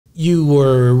You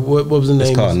were, what was the name?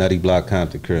 It's called Nutty Block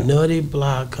Compton Crib. Nutty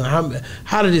Block.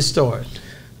 How did it start?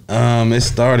 It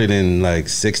started in like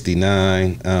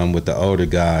 '69 with the older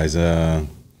guys, and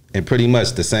pretty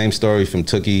much the same story from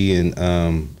Tookie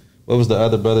and what was the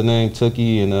other brother name?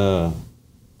 Tookie and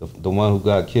the one who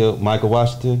got killed, Michael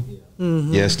Washington.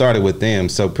 Yeah, it started with them.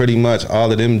 So pretty much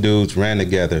all of them dudes ran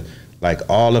together. Like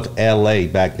all of LA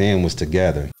back then was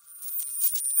together.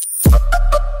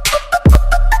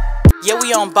 Yeah,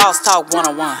 we on Boss Talk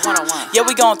 101. Yeah,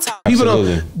 we gonna talk. People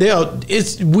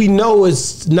Absolutely. we know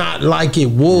it's not like it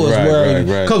was,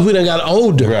 because we done got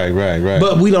older. Right.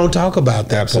 But we don't talk about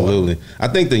that. Absolutely. I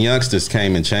think the youngsters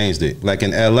came and changed it. Like in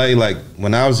LA, like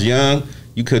when I was young,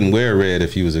 you couldn't wear red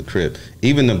if you was a Crip.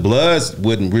 Even the Bloods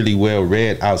wouldn't really wear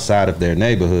red outside of their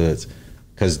neighborhoods.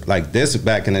 Cause like this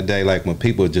back in the day, like when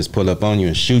people would just pull up on you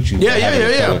and shoot you.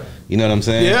 Yeah. You know what I'm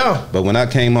saying? Yeah. But when I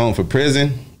came home from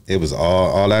prison, it was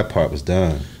all that part was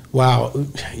done. Wow.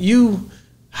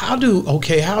 How do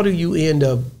you end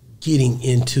up getting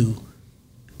into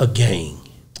a gang?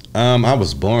 I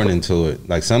was born into it.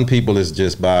 Like some people, it's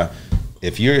just by,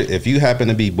 if you happen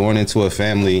to be born into a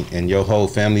family and your whole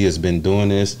family has been doing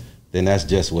this, then that's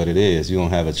just what it is. You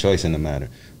don't have a choice in the matter.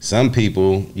 Some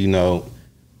people, you know,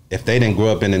 if they didn't grow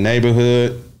up in the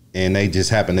neighborhood and they just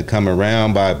happen to come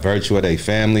around by virtue of their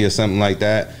family or something like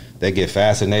that, they get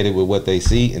fascinated with what they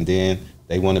see and then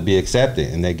they want to be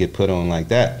accepted and they get put on like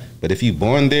that. But if you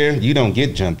born there, you don't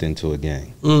get jumped into a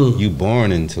gang. You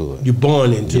born into it. You're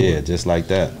born into it. Yeah, just like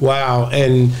that. Wow.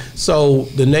 And so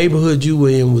the neighborhood you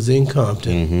were in was in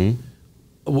Compton.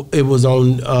 It was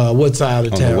on what side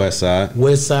of town? On the west side.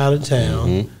 West side of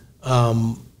town.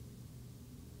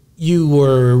 You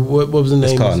were, what was the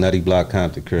name? It's called Nutty Block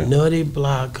Compton Crib. Nutty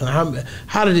Block.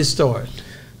 How did it start?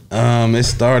 It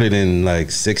started in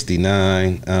like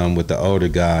 '69 with the older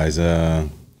guys, and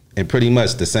pretty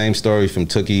much the same story from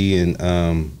Tookie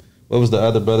and what was the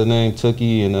other brother name?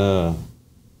 Tookie and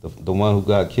the one who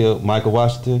got killed, Michael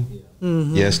Washington.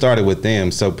 Yeah, it started with them.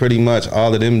 So pretty much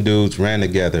all of them dudes ran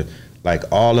together. Like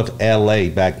all of LA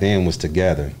back then was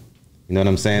together. You know what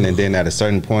I'm saying? And then at a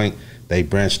certain point, they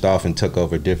branched off and took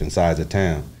over different sides of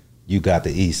town. You got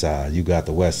the east side, you got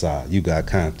the west side, you got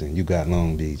Compton, you got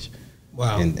Long Beach.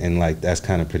 Wow. And like that's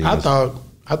kind of pretty much.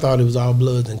 I thought it was all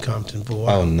Bloods in Compton for a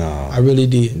while. Oh no. I really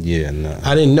did. Yeah, no.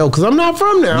 I didn't know because I'm not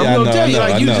from there. Yeah, I'm gonna tell you,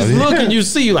 like you just look and you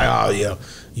see, like, oh yeah.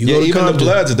 You go to even Compton. the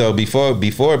Bloods though,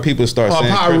 before people start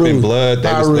saying Crip and Blood,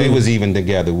 they was even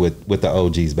together with the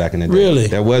OGs back in the day. Really?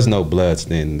 There was no Bloods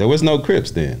then. There was no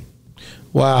Crips then.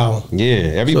 Wow.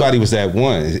 Yeah, everybody was at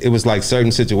one. It was like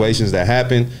certain situations that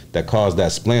happened that caused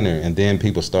that splinter, and then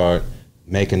people start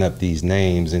making up these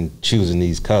names and choosing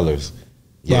these colors.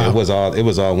 Yeah, wow. It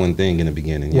was all one thing in the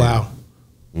beginning. Yeah.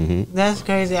 Wow. That's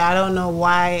crazy. I don't know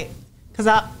why, because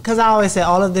I always say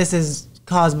all of this is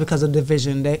caused because of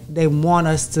division. They want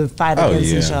us to fight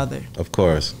against each other. Of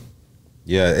course.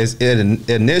 Yeah,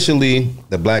 initially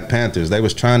the Black Panthers, they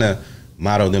was trying to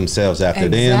model themselves after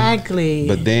them. Exactly.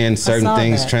 But then certain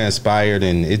things transpired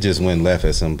and it just went left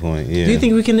at some point. Yeah. Do you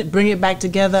think we can bring it back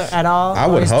together at all? I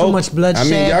would hope. Too much bloodshed. I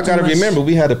mean, y'all got to remember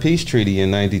we had a peace treaty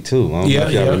in '92. I don't know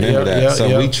if y'all remember that.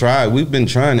 So we tried. We've been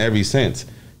trying ever since.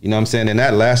 You know what I'm saying? And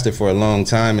that lasted for a long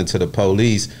time until the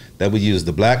police that would use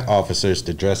the black officers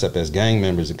to dress up as gang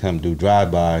members and come do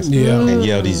drive-bys and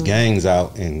yell these gangs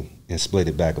out and split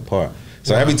it back apart.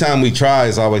 So every time we try,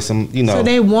 it's always some, you know. So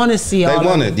they want to see all They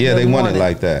want it, yeah, they want it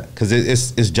like that. Because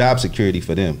it's job security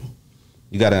for them.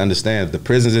 You got to understand, if the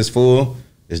prisons is full,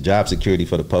 it's job security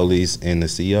for the police and the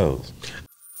COs.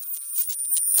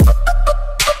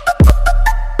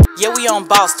 Yeah, we on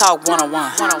Boss Talk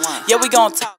 101. Yeah, we gonna talk.